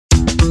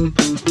My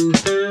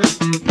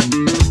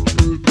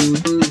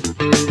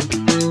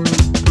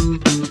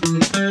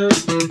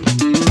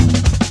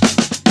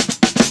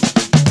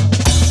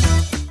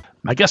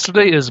guest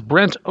today is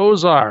Brent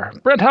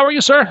Ozar. Brent, how are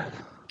you, sir?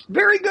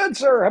 Very good,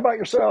 sir. How about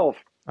yourself?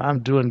 I'm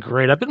doing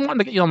great. I've been wanting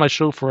to get you on my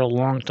show for a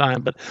long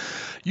time, but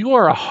you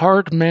are a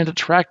hard man to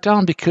track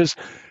down because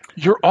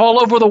you're all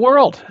over the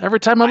world. Every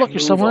time I I look, you're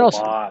move a somewhere else.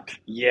 lot.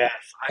 Yes,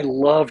 I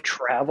love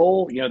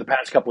travel. The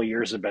past couple of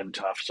years have been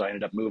tough, so I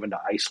ended up moving to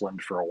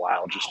Iceland for a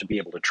while just to be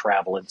able to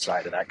travel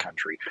inside of that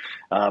country.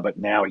 But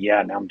now,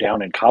 now I'm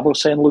down in Cabo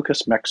San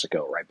Lucas,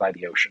 Mexico, right by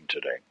the ocean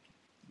today.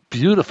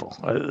 Beautiful.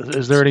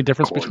 Is there It's any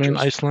difference between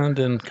gorgeous. Iceland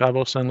and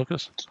Cabo San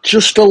Lucas?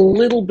 Just a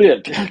little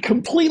bit.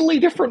 Completely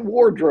different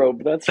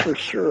wardrobe, that's for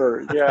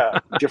sure. Yeah.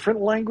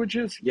 Different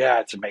languages. Yeah,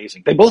 it's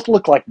amazing. They both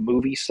look like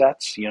movie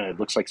sets. It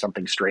looks like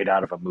something straight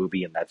out of a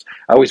movie, and I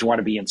always want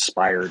to be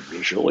inspired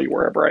visually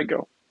wherever I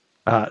go.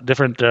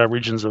 Different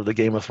regions of the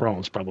Game of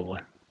Thrones, probably.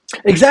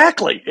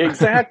 Exactly,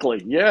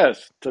 exactly.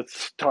 Yes,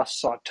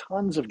 saw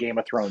tons of Game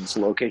of Thrones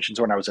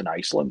locations when I was in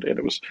Iceland, and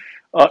it was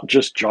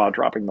just jaw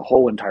dropping. The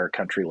whole entire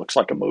country looks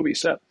like a movie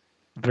set.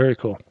 Very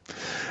cool.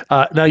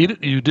 Now,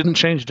 you didn't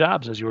change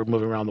jobs as you were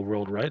moving around the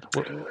world, right?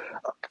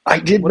 I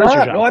did What is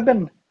your not. No,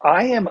 job?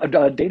 I am a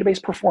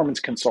database performance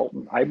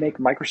consultant. I make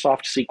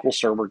Microsoft SQL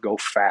Server go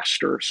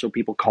faster. So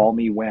people call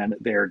me when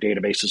their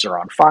databases are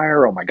on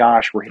fire. Oh my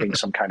gosh, we're hitting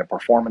some kind of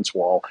performance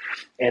wall.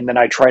 And then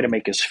I try to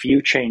make as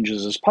few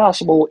changes as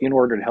possible in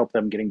order to help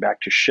them getting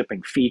back to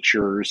shipping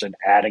features and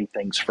adding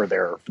things for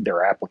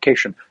their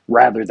application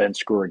rather than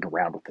screwing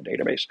around with the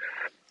database.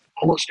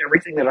 Almost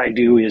everything that I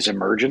do is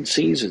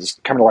emergencies, is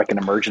kind of like an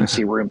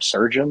emergency room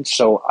surgeon.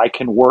 So I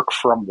can work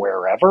from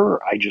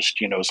wherever. I just,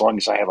 as long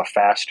as I have a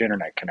fast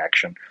internet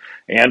connection.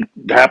 And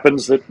it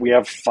happens that we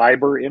have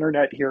fiber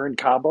internet here in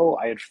Cabo.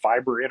 I had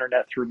fiber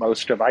internet through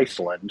most of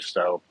Iceland.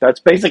 So that's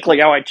basically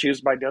how I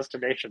choose my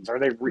destinations. Do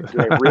they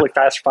have really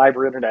fast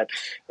fiber internet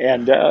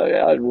and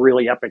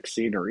really epic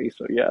scenery?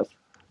 So yes.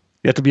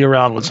 You have to be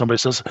around when somebody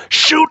says,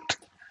 shoot,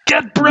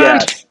 get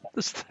Brent. Yes.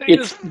 This thing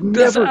is It's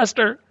never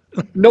disaster.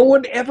 No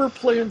one ever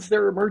plans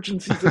their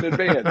emergencies in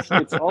advance.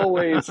 It's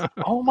always,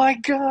 oh my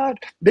God.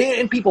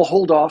 And people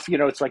hold off,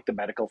 it's like the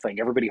medical thing.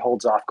 Everybody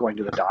holds off going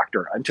to the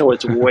doctor until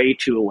it's way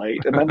too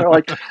late. And then they're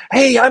like,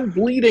 hey, I'm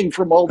bleeding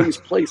from all these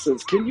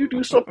places. Can you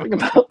do something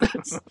about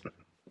this?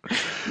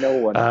 No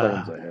one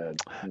plans Uh, ahead.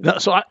 No,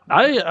 so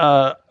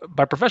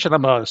by profession,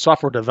 I'm a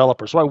software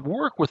developer, so I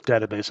work with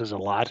databases a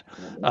lot,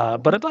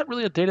 but I'm not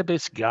really a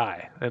database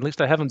guy. At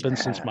least I haven't been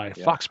since Yeah, my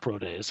yeah. Fox Pro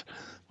days,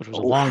 which was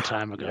a long Oof,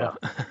 time yeah. ago.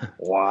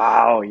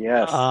 Wow,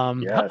 yes,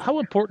 yes. How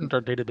important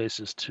are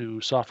databases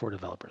to software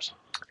developers?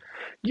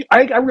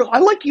 I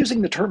like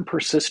using the term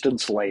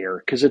persistence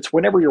layer because it's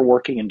whenever you're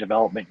working in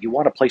development, you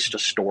want a place to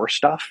store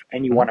stuff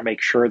and you Mhm. want to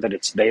make sure that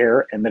it's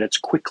there and that it's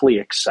quickly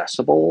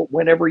accessible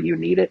whenever you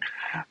need it.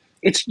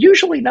 It's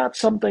usually not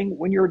something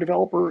when you're a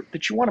developer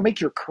that you want to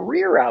make your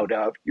career out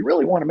of. You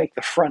really want to make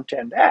the front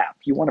end app.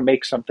 You want to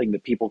make something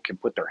that people can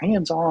put their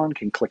hands on,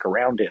 can click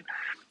around in.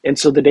 And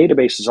so the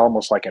database is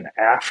almost like an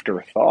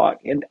afterthought.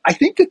 And I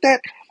think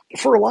that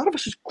for a lot of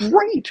us is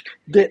great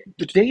that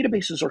the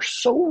databases are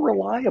so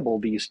reliable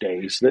these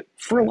days that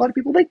for a lot of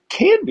people they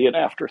can be an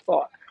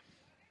afterthought.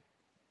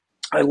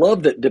 I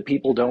love that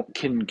people don't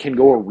can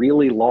go a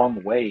really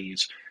long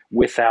ways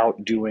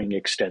without doing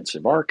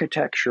extensive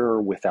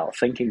architecture, without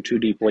thinking too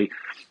deeply.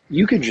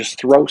 You can just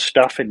throw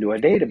stuff into a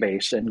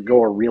database and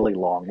go a really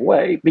long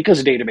way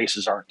because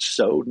databases aren't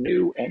so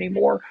new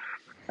anymore.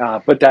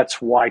 But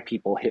that's why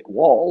people hit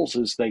walls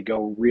is they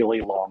go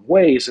really long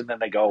ways and then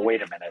they go,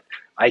 wait a minute,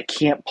 I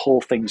can't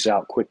pull things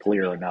out quickly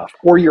or enough.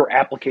 Or your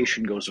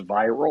application goes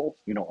viral,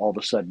 all of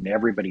a sudden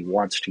everybody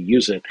wants to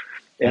use it.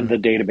 And Mhm.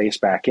 the database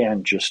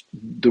backend, just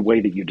the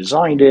way that you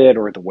designed it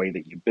or the way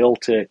that you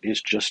built it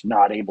is just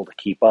not able to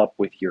keep up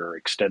with your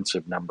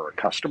extensive number of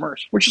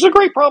customers, which is a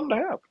great problem to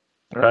have.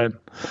 Right.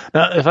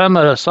 Now, if I'm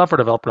a software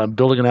developer, I'm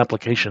building an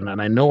application,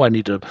 and I know I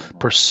need to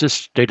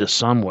persist data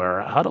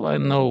somewhere. How do I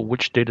know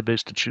which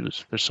database to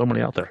choose? There's so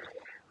many out there.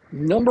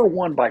 Number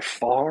one by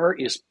far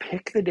is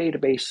pick the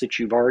database that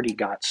you've already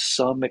got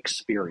some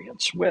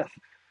experience with.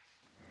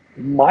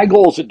 My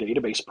goal as a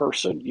database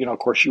person, of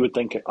course, you would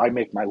think I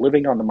make my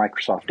living on the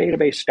Microsoft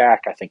database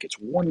stack. I think it's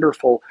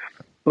wonderful,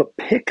 but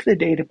pick the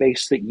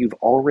database that you've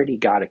already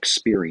got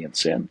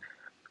experience in.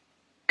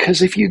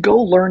 Because if you go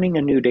learning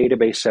a new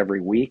database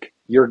every week,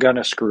 you're going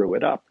to screw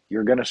it up.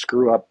 You're going to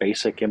screw up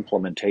basic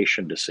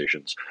implementation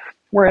decisions.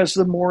 Whereas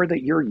the more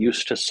that you're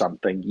used to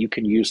something, you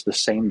can use the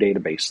same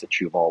database that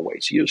you've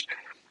always used.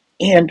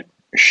 And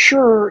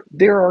sure,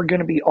 there are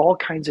going to be all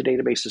kinds of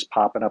databases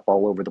popping up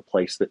all over the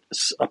place that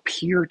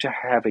appear to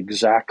have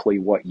exactly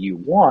what you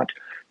want.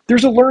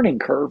 There's a learning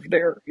curve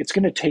there. It's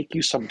going to take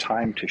you some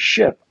time to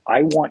ship.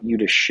 I want you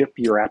to ship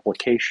your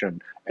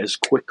application as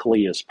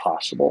quickly as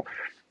possible.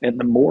 And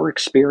the more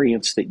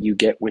experience that you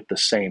get with the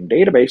same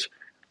database,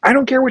 I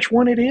don't care which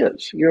one it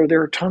is.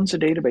 There are tons of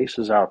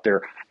databases out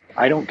there.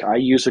 I don't. I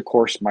use, of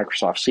course,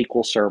 Microsoft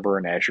SQL Server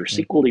and Azure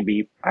Mm. SQL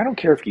DB. I don't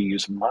care if you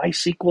use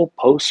MySQL,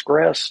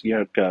 Postgres,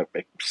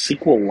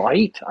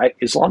 SQLite.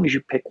 As long as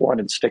you pick one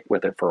and stick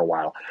with it for a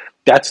while,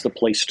 that's the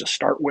place to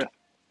start with.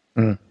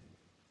 Mm.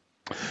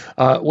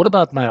 What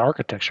about my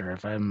architecture?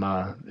 If I'm,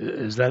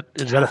 is that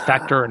a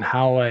factor in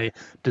how I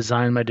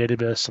design my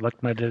database,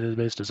 select my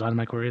database, design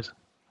my queries?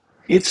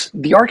 It's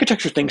the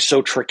architecture thing's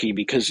so tricky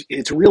because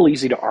it's real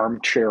easy to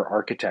armchair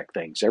architect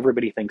things.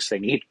 Everybody thinks they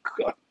need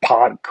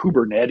pod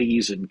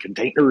Kubernetes and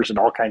containers and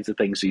all kinds of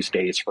things these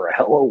days for a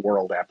hello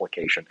world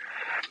application.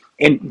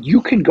 And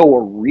you can go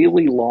a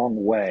really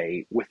long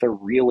way with a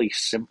really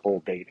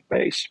simple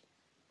database.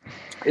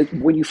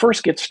 When you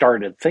first get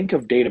started, think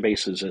of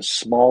databases as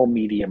small,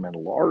 medium, and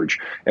large.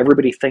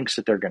 Everybody thinks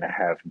that they're going to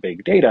have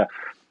big data,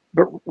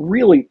 but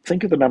really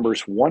think of the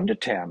numbers 1 to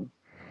 10,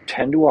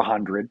 10 to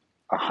 100,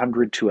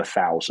 100 to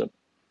 1,000.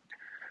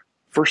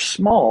 For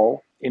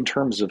small, in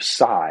terms of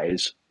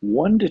size,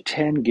 1 to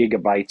 10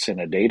 gigabytes in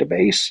a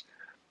database,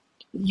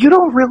 you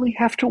don't really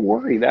have to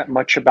worry that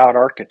much about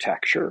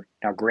architecture.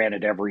 Now,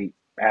 granted, every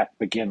app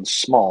begins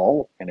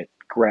small and it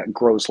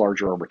grows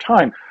larger over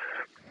time.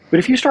 But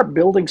if you start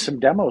building some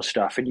demo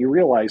stuff and you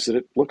realize that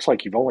it looks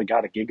like you've only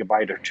got a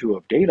gigabyte or two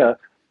of data,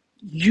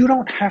 you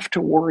don't have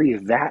to worry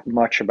that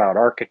much about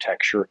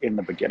architecture in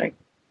the beginning.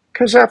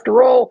 Because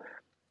after all,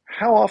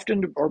 how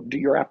often does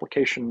your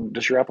application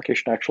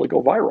actually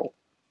go viral?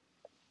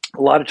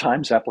 A lot of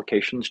times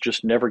applications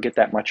just never get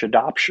that much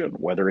adoption,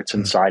 whether it's Mm.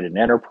 inside an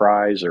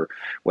enterprise or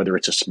whether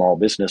it's a small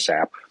business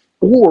app.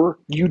 Or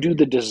you do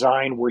the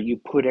design where you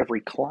put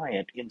every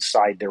client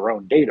inside their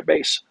own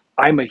database.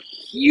 I'm a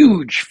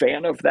huge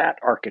fan of that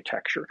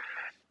architecture.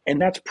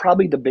 And that's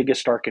probably the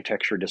biggest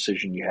architecture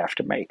decision you have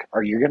to make.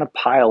 Are you going to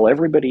pile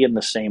everybody in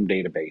the same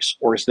database?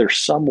 Or is there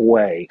some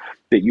way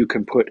that you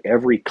can put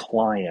every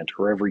client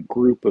or every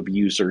group of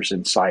users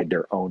inside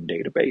their own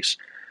database?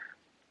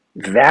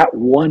 That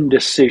one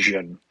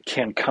decision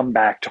can come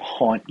back to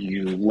haunt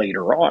you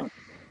later on.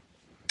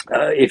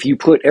 If you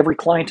put every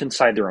client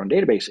inside their own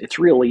database, it's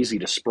real easy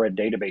to spread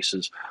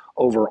databases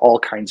over all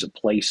kinds of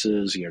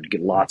places, to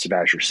get lots of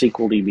Azure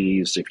SQL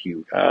DBs if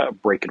you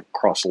break it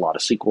across a lot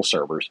of SQL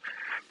servers.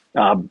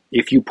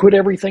 If you put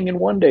everything in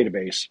one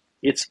database,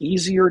 it's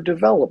easier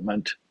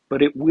development,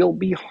 but it will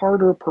be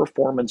harder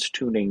performance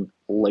tuning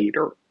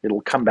later.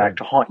 It'll come back Right.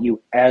 to haunt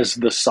you as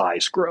the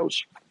size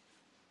grows.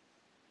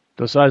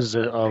 The size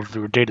of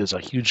your data is a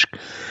huge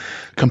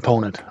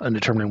component in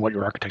determining what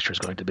your architecture is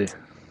going to be.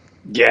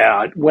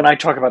 Yeah, when I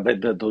talk about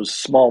those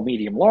small,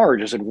 medium,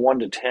 large, I said 1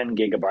 to 10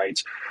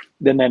 gigabytes.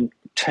 Then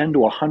 10 to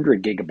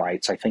 100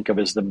 gigabytes I think of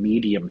as the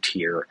medium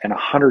tier, and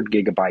 100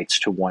 gigabytes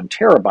to 1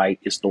 terabyte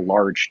is the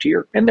large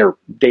tier. And their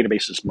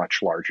database is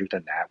much larger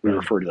than that. We Right.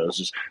 refer to those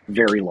as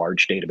very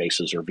large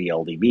databases or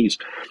VLDBs.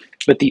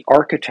 But the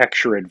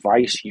architecture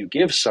advice you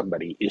give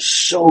somebody is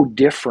so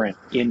different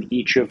in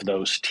each of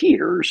those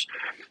tiers.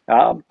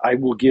 I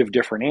will give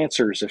different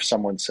answers if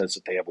someone says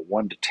that they have a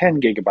 1 to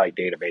 10 gigabyte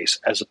database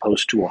as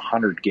opposed to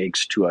 100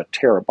 gigs to a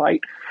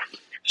terabyte.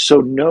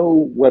 So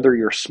know whether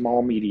you're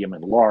small, medium,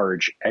 and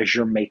large as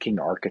you're making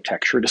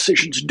architecture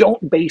decisions.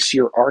 Don't base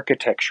your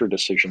architecture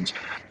decisions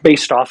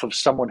based off of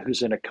someone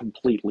who's in a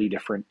completely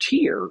different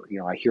tier.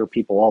 I hear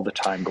people all the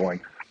time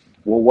going,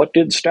 well, what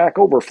did Stack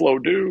Overflow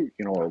do?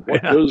 Or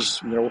what Yeah.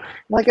 does,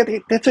 like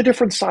that's a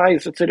different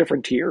size, it's a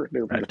different tier.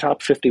 They're the Right.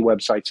 top 50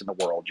 websites in the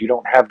world. You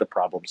don't have the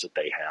problems that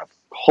they have.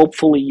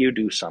 Hopefully you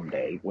do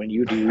someday. When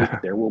you do,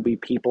 there will be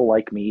people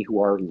like me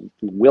who are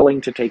willing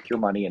to take your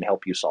money and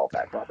help you solve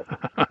that problem.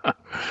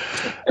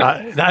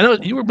 I know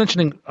you were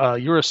mentioning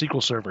you're a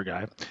SQL Server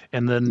guy,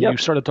 and then you Yep.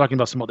 started talking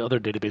about some of the other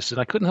databases.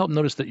 And I couldn't help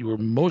notice that you were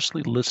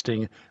mostly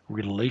listing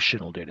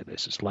relational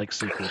databases like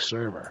SQL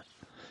Server.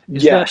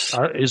 Is that Yes.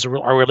 are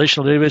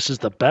relational databases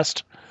the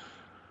best?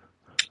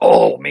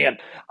 Oh man,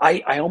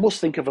 I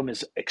almost think of them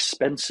as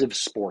expensive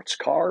sports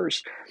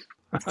cars.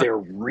 They're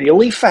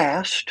really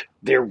fast,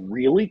 they're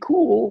really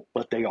cool,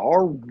 but they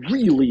are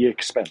really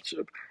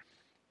expensive.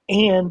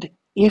 And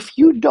if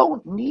you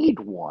don't need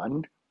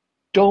one,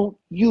 don't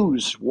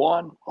use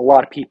one. A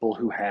lot of people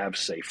who have,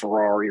 say,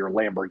 Ferrari or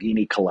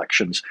Lamborghini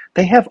collections,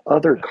 they have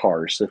other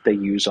cars that they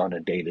use on a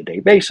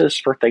day-to-day basis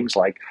for things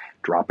like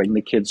dropping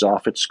the kids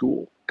off at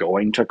school,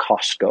 going to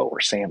Costco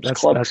or Sam's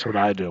That's Club, that's what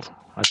I do.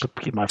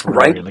 Keep my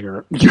Ferrari right? in the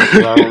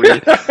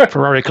my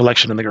Ferrari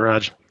collection in the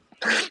garage.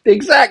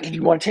 Exactly.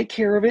 You want to take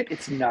care of it.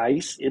 It's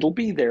nice. It'll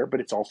be there,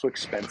 but it's also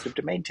expensive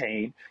to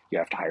maintain. You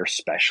have to hire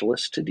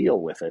specialists to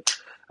deal with it.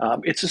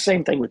 It's the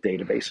same thing with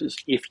databases.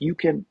 If you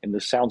can, and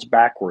this sounds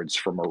backwards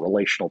from a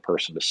relational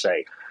person to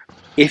say,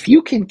 if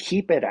you can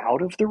keep it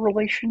out of the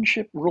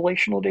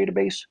relational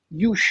database,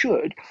 you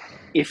should.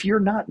 If you're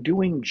not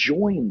doing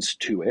joins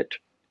to it,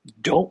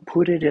 don't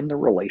put it in the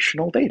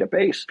relational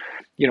database.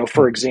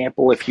 For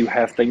example, if you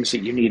have things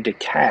that you need to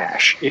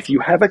cache, if you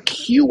have a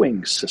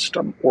queuing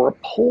system or a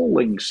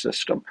polling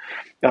system,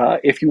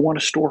 if you want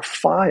to store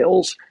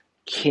files,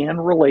 can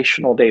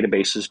relational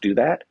databases do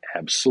that?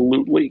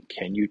 Absolutely.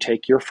 Can you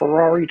take your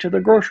Ferrari to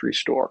the grocery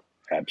store?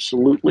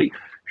 Absolutely.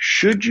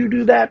 Should you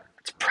do that?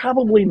 It's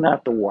probably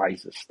not the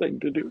wisest thing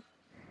to do.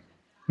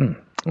 Hmm.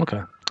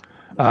 Okay.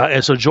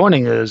 And so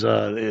joining is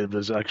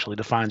actually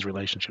defines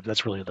relationship.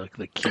 That's really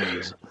the key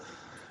is,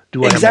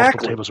 do I have multiple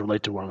Exactly. tables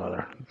relate to one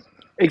another?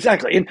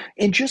 Exactly.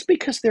 And just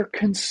because they're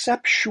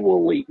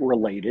conceptually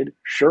related,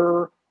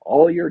 sure,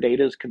 all your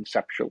data is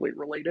conceptually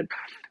related,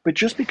 but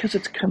just because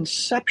it's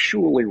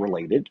conceptually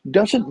related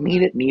doesn't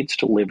mean it needs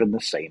to live in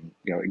the same,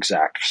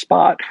 exact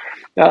spot.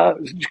 Uh,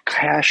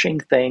 Caching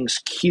things,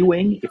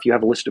 queuing, if you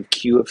have a list of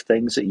queue of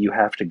things that you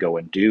have to go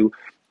and do,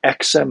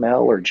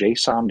 XML or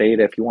JSON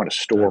data, if you want to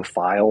store Right.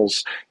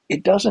 files,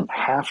 it doesn't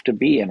have to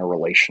be in a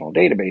relational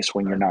database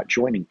when you're Right. not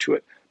joining to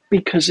it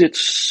because it's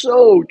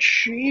so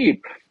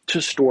cheap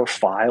to store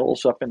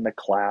files up in the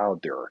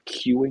cloud. There are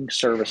queuing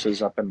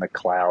services up in the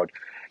cloud,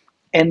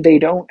 and they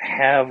don't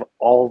have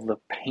all the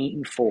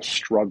painful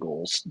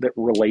struggles that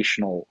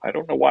relational, I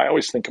don't know why I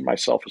always think of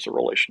myself as a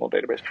relational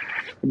database,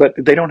 but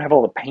they don't have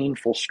all the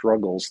painful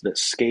struggles that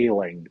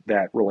scaling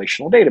that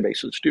relational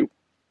databases do.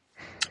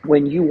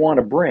 When you want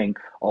to bring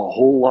a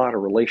whole lot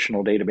of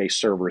relational database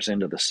servers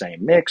into the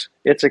same mix,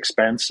 it's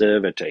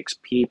expensive, it takes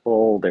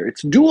people,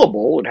 it's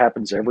doable, it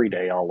happens every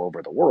day all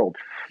over the world,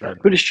 Right.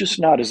 but it's just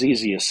not as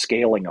easy as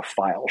scaling a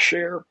file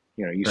share.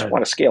 You Right.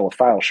 want to scale a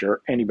file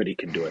share, anybody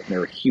can do it, and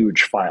there are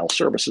huge file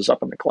services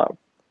up in the cloud.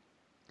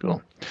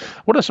 Cool.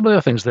 What are some of the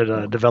other things that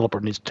a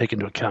developer needs to take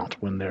into account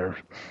when they're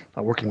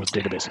working with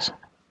databases?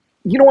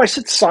 I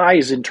said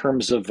size in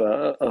terms of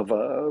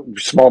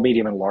small,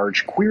 medium, and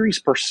large. Queries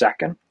per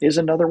second is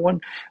another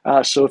one.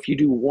 So if you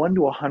do 1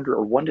 to 100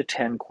 or 1 to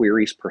 10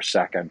 queries per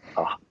second,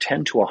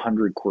 10 to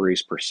 100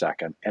 queries per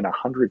second, and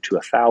 100 to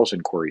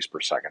 1,000 queries per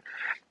second,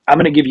 I'm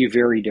going to give you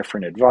very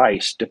different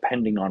advice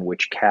depending on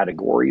which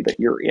category that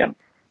you're in.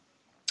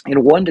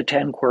 In 1 to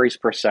 10 queries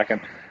per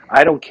second,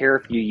 I don't care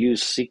if you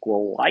use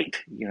SQLite.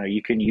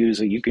 You can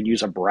use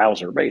a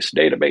browser-based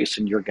database,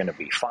 and you're going to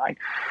be fine.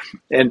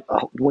 And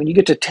when you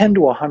get to 10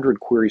 to 100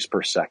 queries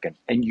per second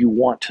and you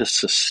want to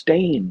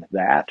sustain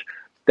that,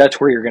 that's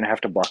where you're going to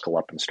have to buckle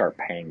up and start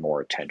paying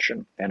more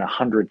attention. And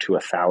 100 to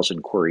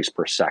 1,000 queries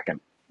per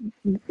second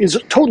is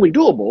totally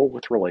doable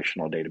with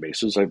relational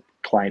databases. I have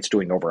clients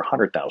doing over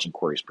 100,000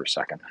 queries per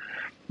second.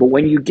 But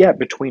when you get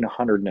between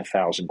 100 and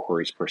 1,000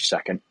 queries per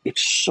second,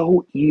 it's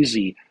so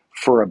easy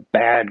for a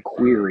bad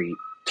query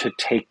to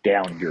take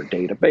down your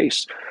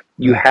database.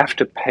 You Mm. have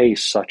to pay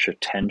such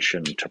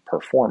attention to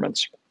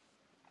performance.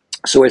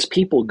 So as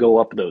people go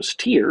up those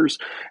tiers,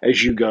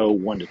 as you go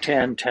 1 to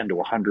 10, 10 to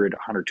 100,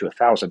 100 to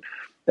 1,000,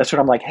 that's when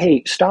I'm like,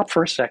 hey, stop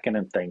for a second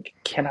and think,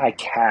 can I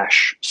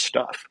cache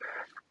stuff?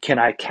 Can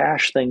I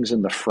cache things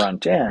in the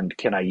front end?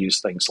 Can I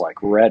use things like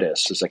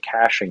Redis as a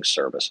caching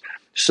service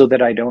so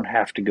that I don't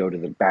have to go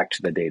back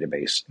to the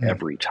database Mm.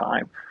 every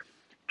time?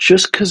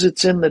 Just because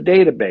it's in the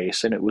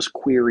database and it was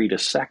queried a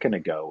second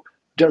ago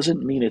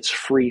doesn't mean it's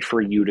free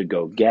for you to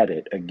go get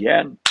it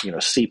again. Mm.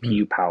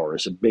 CPU power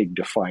is a big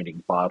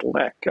defining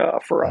bottleneck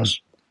for Mm.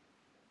 us.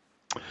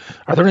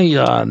 Are there any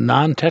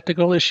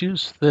non-technical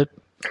issues that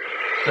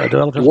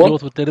developers have to deal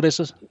What? with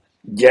databases?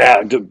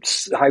 Yeah,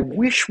 I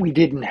wish we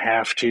didn't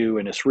have to,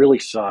 and this really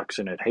sucks.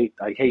 And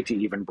I hate to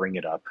even bring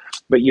it up,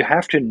 but you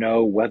have to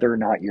know whether or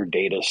not your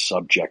data is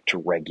subject to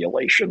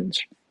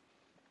regulations.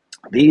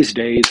 These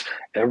days,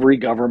 every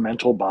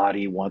governmental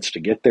body wants to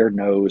get their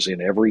nose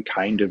in every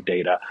kind of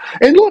data.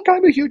 And look,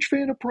 I'm a huge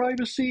fan of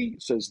privacy,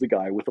 says the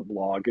guy with a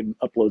blog and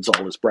uploads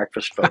all his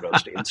breakfast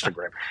photos to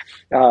Instagram.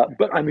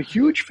 But I'm a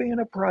huge fan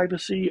of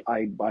privacy.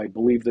 I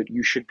believe that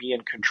you should be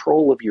in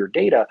control of your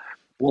data.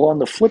 Well, on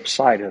the flip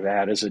side of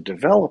that, as a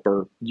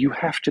developer, you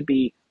have to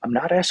be, I'm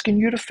not asking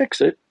you to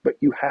fix it, but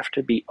you have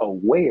to be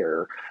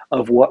aware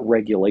of what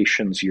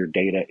regulations your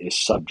data is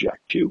subject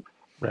to.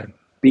 Right.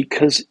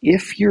 Because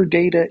if your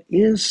data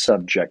is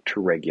subject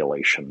to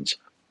regulations,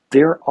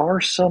 there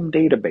are some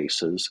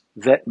databases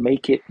that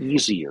make it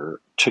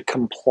easier to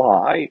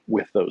comply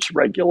with those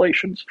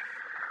regulations.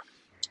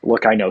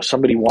 Look, I know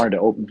somebody wanted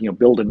to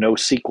build a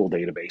NoSQL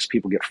database.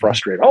 People get Mm.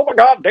 frustrated. Oh my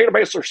God,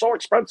 databases are so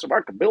expensive.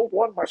 I could build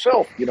one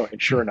myself.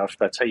 And sure Mm. enough,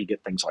 that's how you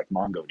get things like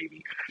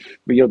MongoDB.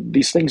 But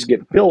these things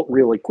get built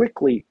really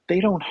quickly. They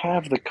don't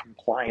have the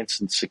compliance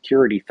and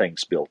security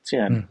things built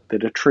in Mm.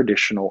 that a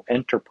traditional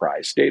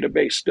enterprise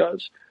database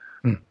does.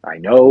 Mm. I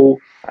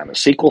know I'm a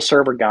SQL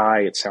Server guy.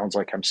 It sounds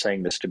like I'm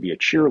saying this to be a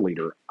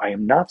cheerleader. I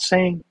am not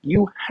saying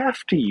you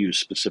have to use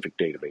specific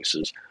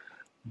databases,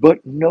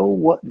 but know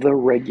what the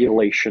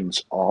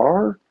regulations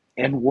are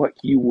and what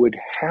you would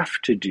have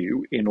to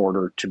do in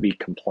order to be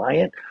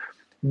compliant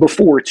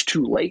before it's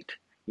too late.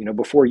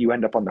 Before you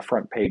end up on the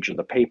front page of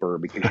the paper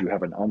because you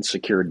have an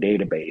unsecured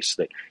database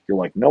that you're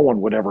like, no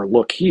one would ever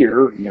look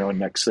here. And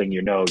next thing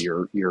you know,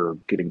 you're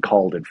getting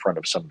called in front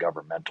of some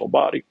governmental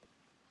body.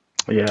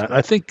 Yeah,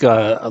 I think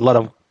a lot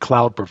of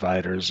cloud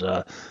providers,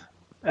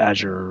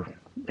 Azure,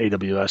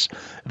 AWS,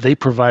 they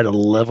provide a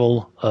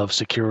level of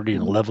security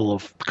and a level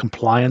of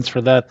compliance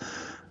for that,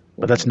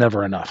 but that's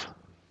never enough.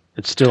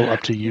 It's still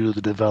up to you,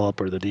 the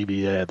developer, the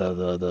DBA,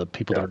 the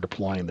people that Yeah, are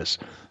deploying this,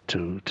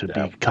 to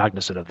yeah. be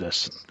cognizant of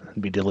this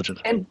and be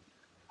diligent.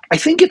 And I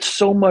think it's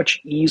so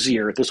much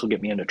easier. This will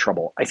get me into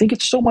trouble. I think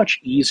it's so much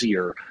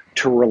easier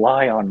to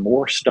rely on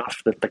more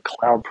stuff that the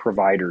cloud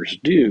providers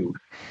do.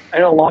 I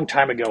know a long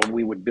time ago when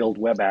we would build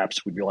web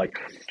apps, we'd be like,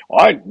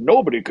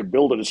 nobody could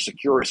build it as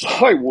secure as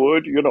I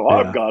would.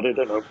 I've Yeah. got it.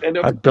 And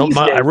I these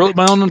days, wrote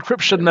my own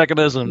encryption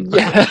mechanism.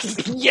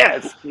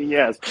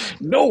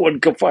 yes. No one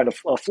can find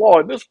a flaw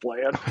in this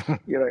plan.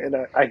 And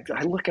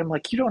I look, I'm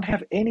like, you don't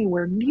have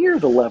anywhere near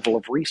the level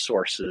of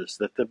resources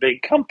that the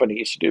big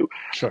companies do.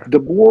 Sure. The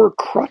more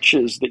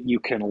crutches that you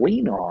can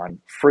lean on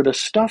for the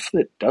stuff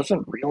that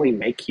doesn't really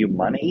make you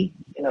money,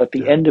 at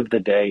the end of the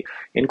day,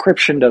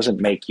 encryption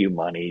doesn't make you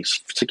money.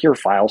 Secure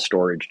file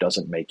storage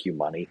doesn't make you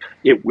money.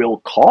 It will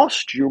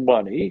cost you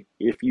money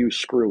if you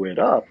screw it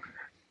up.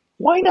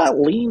 Why not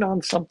lean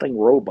on something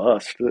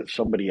robust that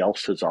somebody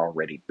else has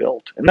already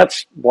built? And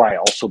that's why I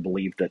also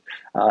believe that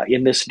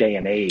in this day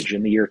and age,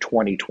 in the year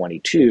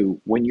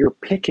 2022, when you're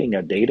picking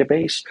a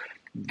database,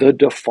 the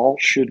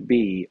default should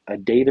be a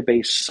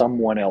database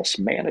someone else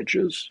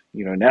manages.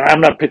 Now I'm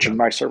not pitching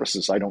my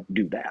services, I don't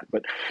do that,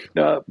 but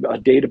a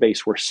database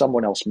where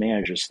someone else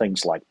manages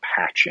things like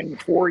patching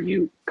for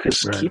you,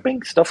 because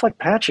keeping stuff like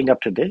patching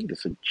up to date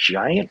is a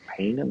giant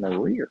pain in the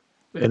rear.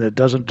 And it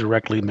doesn't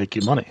directly make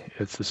you money.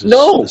 This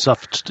is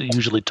stuff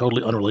usually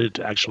totally unrelated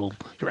to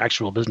your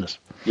actual business.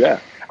 Yeah.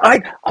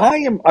 I'm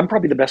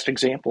probably the best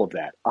example of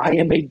that. I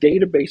am a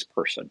database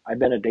person. I've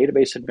been a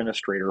database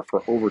administrator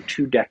for over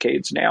 2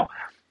 decades now.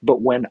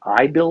 But when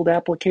I build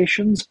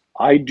applications,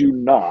 I do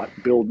not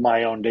build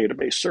my own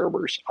database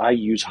servers. I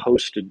use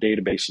hosted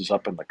databases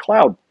up in the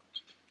cloud.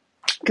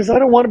 Because I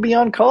don't want to be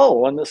on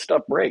call when this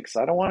stuff breaks.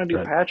 I don't want to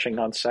do patching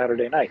on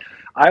Saturday night.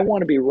 I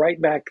want to be right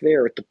back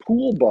there at the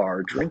pool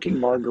bar drinking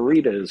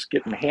margaritas,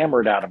 getting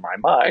hammered out of my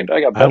mind.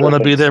 I want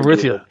to be there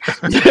with you.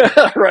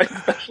 Yeah, right.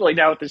 Especially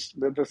now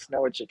with the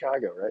snow in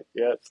Chicago, right?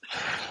 Yes.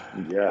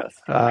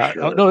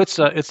 Sure. No, it's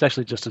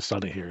actually just as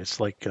sunny here. It's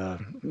like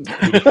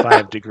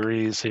 85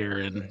 degrees here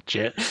in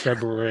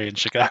February in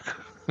Chicago.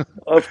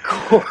 Of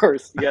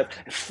course, yes.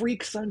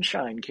 Freak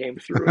sunshine came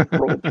through and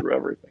rolled through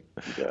everything.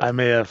 Yeah. I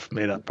may have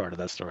made up part of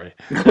that story.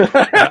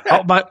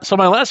 So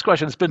my last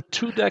question, it's been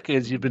 2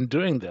 decades you've been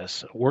doing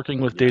this,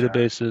 working with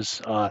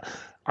databases.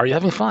 Are you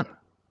having fun?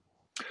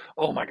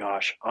 Oh my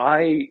gosh,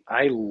 I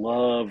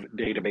love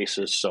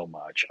databases so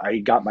much. I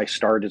got my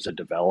start as a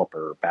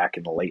developer back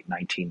in the late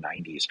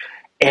 1990s,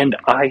 and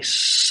I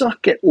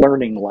suck at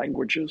learning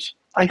languages.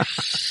 I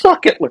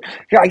suck at learning.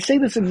 I say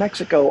this in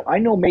Mexico. I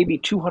know maybe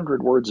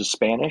 200 words of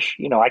Spanish.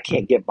 I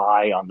can't get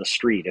by on the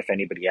street if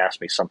anybody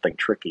asks me something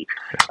tricky.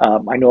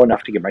 I know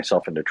enough to get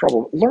myself into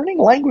trouble. Learning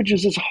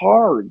languages is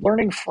hard.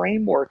 Learning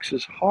frameworks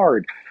is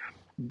hard.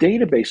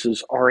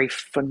 Databases are a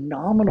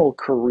phenomenal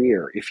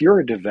career. If you're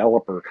a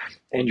developer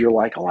and you're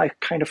like, I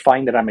kind of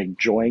find that I'm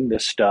enjoying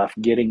this stuff,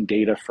 getting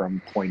data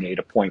from point A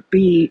to point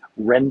B,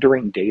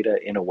 rendering data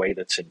in a way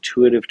that's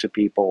intuitive to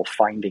people,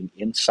 finding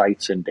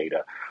insights in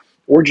data,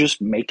 or just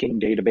making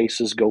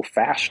databases go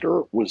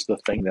faster was the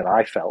thing that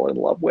I fell in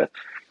love with.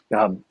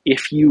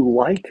 If you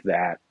like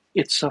that,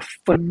 it's a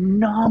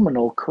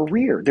phenomenal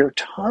career. There are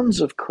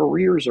tons of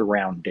careers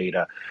around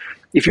data.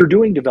 If you're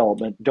doing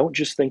development, don't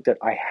just think that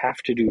I have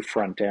to do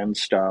front-end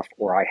stuff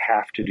or I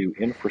have to do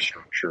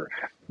infrastructure.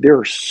 There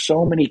are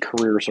so many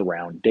careers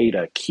around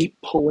data. Keep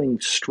pulling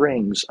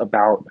strings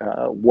about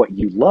what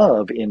you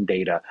love in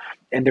data,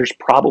 and there's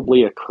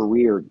probably a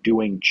career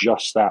doing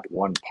just that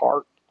one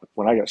part.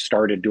 When I got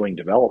started doing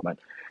development,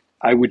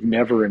 I would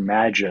never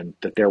imagine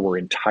that there were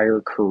entire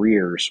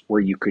careers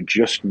where you could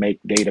just make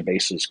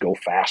databases go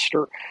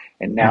faster.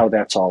 And now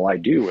that's all I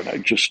do, and I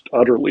just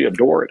utterly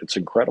adore it. It's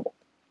incredible.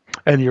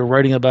 And you're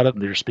writing about it,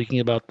 and you're speaking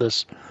about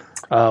this.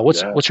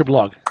 What's your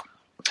blog?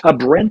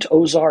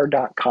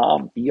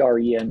 BrentOzar.com,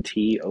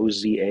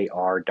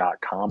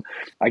 BrentOzar.com.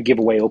 I give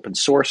away open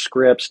source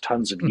scripts,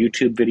 tons of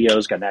YouTube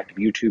videos, got an active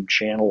YouTube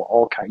channel,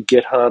 all kind.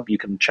 GitHub, you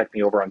can check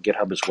me over on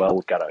GitHub as well.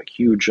 We've got a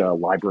huge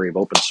library of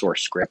open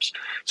source scripts.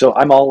 So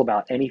I'm all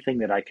about anything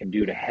that I can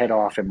do to head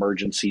off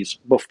emergencies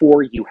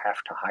before you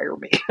have to hire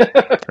me.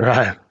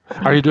 Right.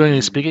 Are you doing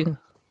any speaking?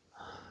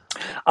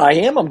 I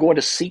am. I'm going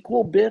to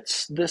SQL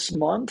Bits this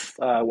month.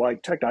 I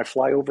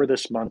fly over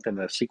this month, and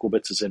the SQL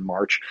Bits is in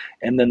March.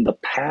 And then the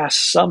PASS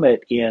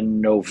Summit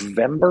in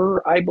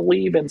November, I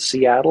believe, in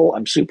Seattle.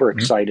 I'm super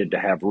excited to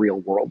have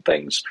real-world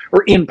things,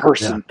 or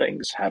in-person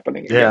things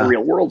happening. Yeah.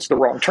 Real world's the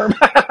wrong term.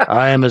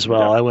 I am as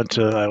well. Yeah. I went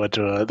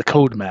to the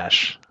Code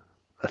Mash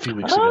a few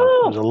weeks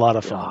ago. It was a lot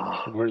of fun.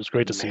 It was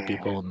great to see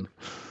people and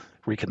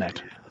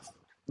reconnect.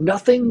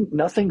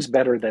 Nothing's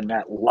better than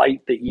that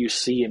light that you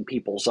see in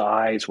people's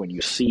eyes when you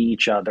see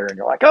each other and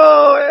you're like,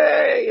 oh,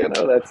 hey,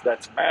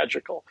 that's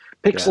magical.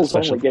 Pixels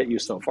only get you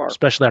so far.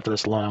 Especially after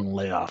this long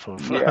layoff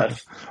of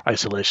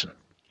isolation.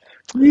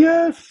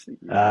 Yes.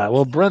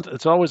 Well, Brent,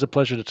 it's always a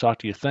pleasure to talk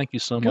to you. Thank you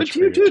so much for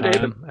your time.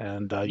 David.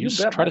 And you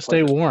just try to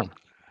stay warm.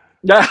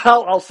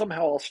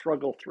 I'll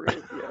struggle through.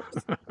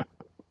 Yes.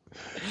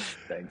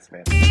 Thanks,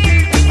 man.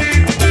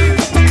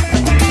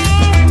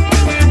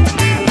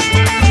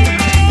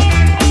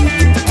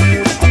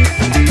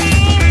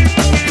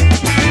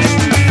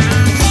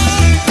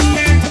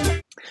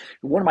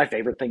 one of my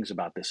favorite things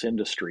about this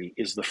industry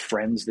is the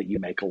friends that you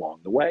make along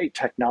the way.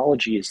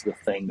 Technology is the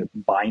thing that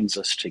binds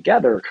us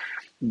together,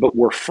 but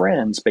we're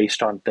friends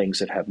based on things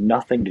that have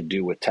nothing to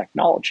do with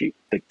technology.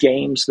 The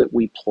games that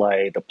we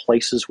play, the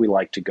places we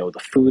like to go, the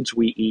foods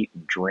we eat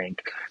and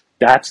drink,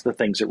 that's the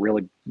things that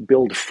really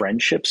build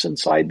friendships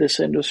inside this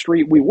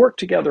industry. We work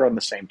together on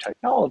the same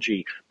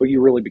technology, but you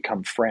really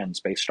become friends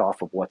based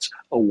off of what's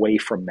away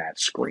from that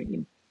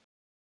screen.